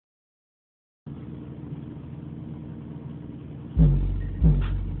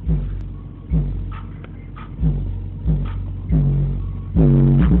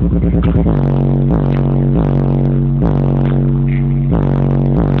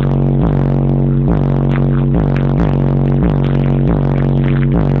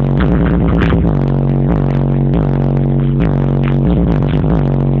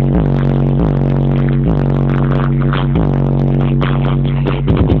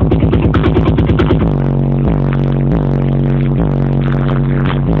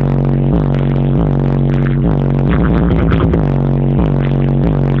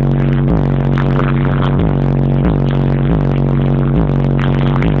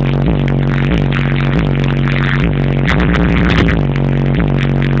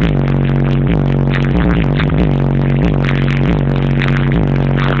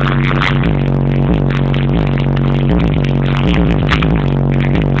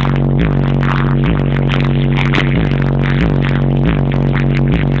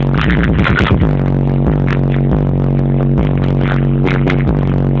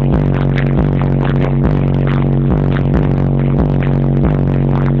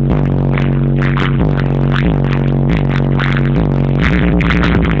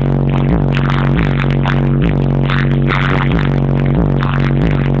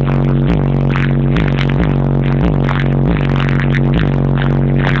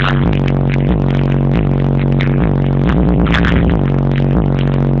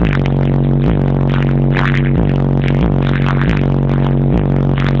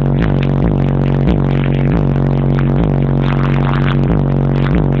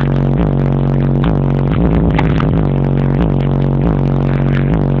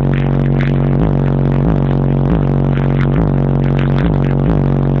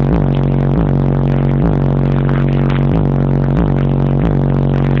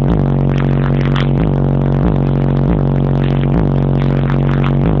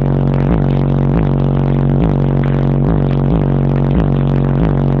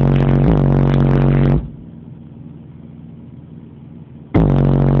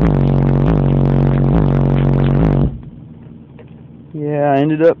I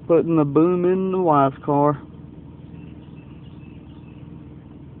ended up putting the boom in the wife's car.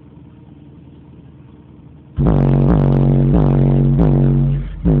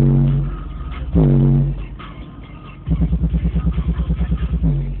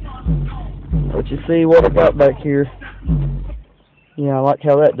 But you see what I got back here. Yeah, I like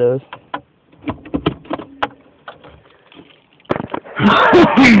how that does.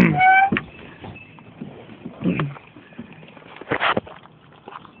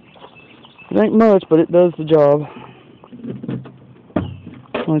 It ain't much, but it does the job.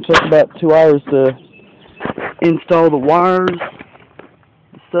 Only took about 2 hours to install the wires,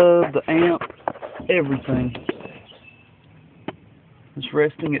 the sub, the amp, everything. It's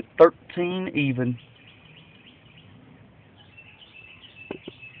resting at 13 even.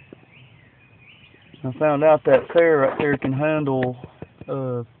 I found out that fair right there can handle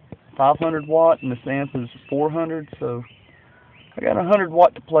 500 watt, and this amp is 400, so I got 100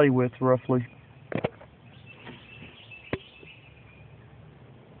 watt to play with roughly.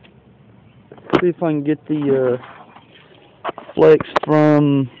 See if I can get the flex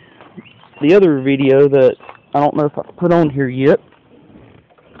from the other video that I don't know if I put on here yet.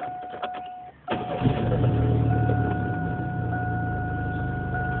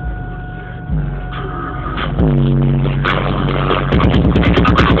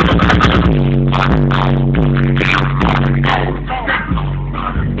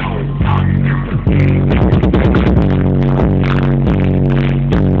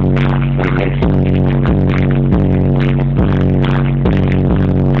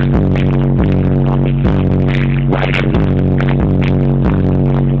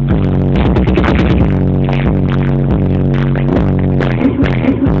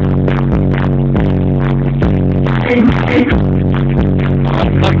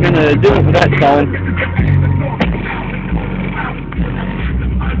 I'm not gonna do it for that song.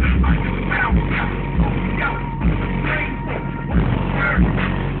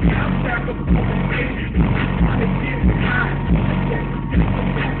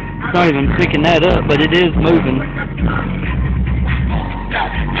 It's not even picking that up, but it is moving.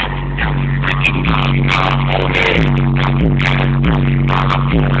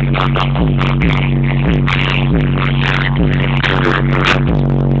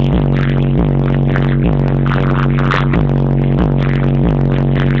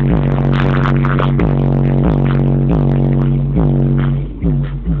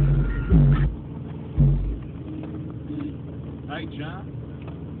 Hey, John.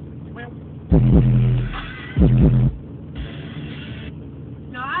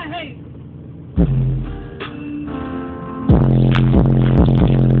 No, I hate.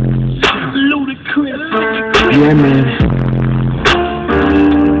 Ludicrous. Yeah, man.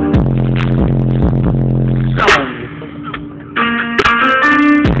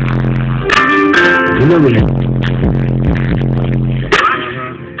 Remember me.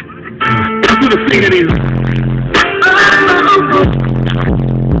 Do the thing that is.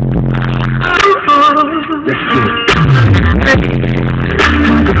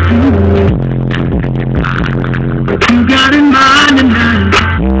 You got in mind tonight.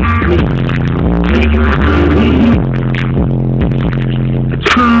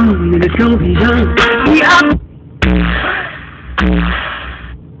 True, it's gonna be done. Yeah.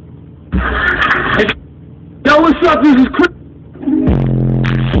 Yo, what's up? This is Chris.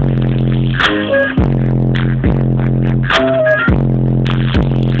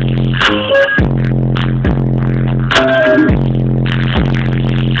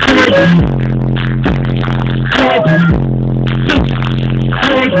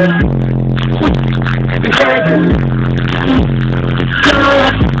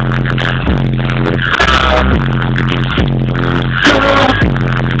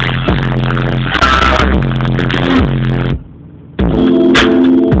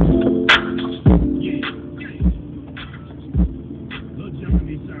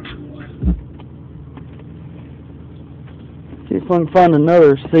 See if I can find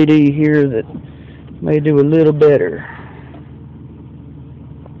another CD here that may do a little better.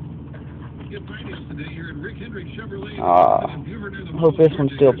 I hope this one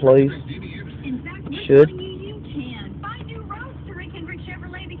still plays. Should. Buy new roads to Rick Hendrick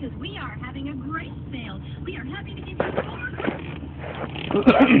Chevrolet because we are having a great sale. We are happy to give you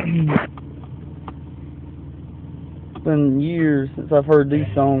It's been years since I've heard these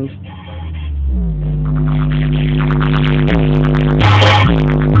songs.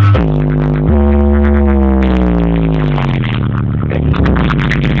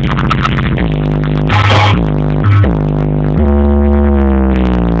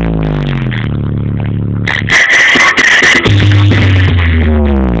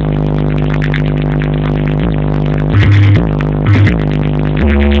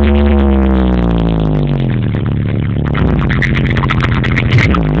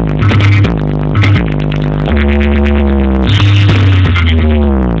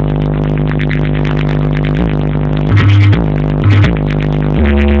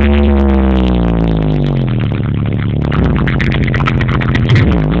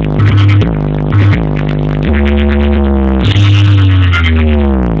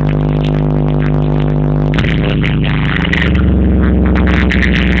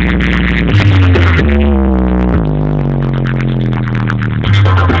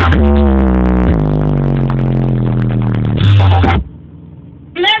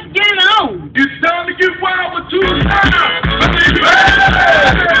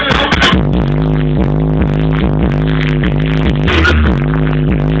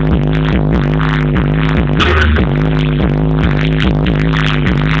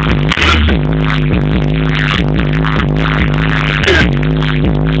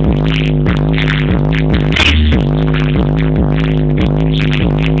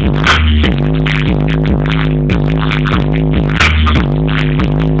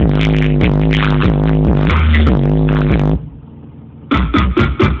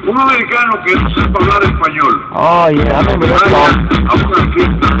 yeah, I remember that song.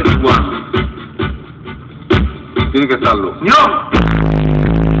 Tiene que estarlo. ¡No!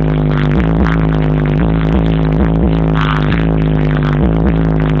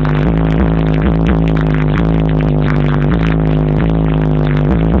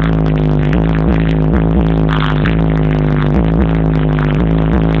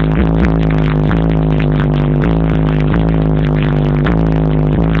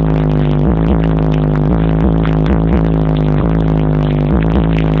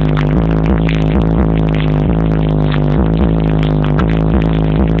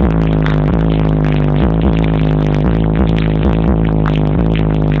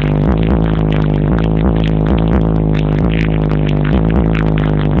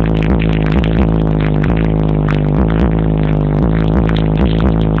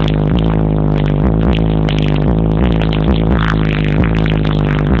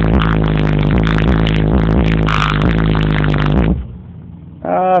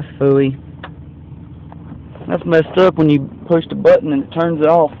 Ah, phooey. That's messed up when you push the button and it turns it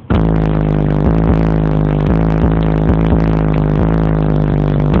off.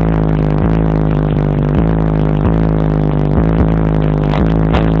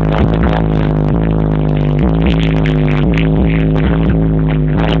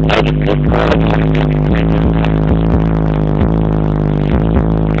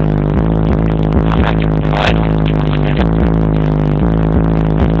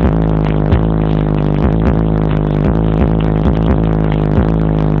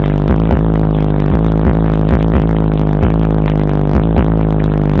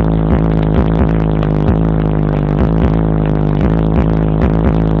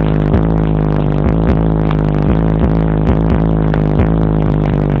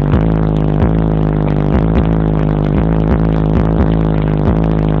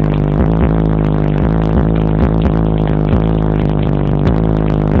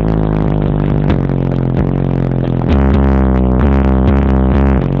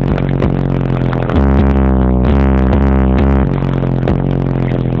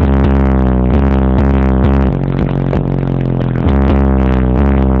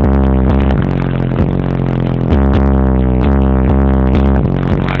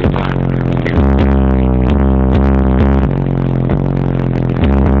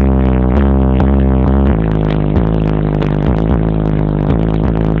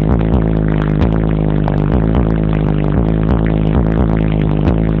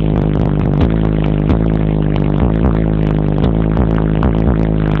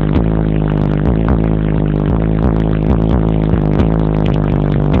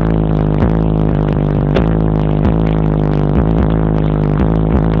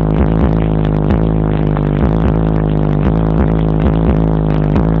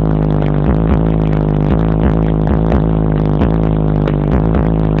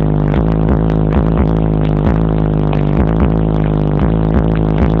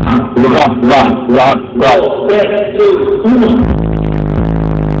 Bravo. 3, 2, 1.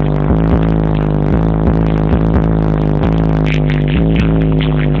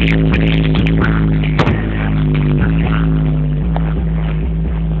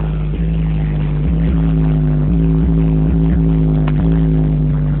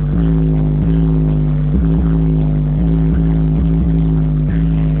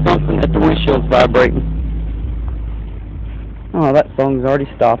 Something at the windshield's vibrating. Oh, that song's already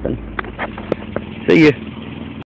stopping. See ya.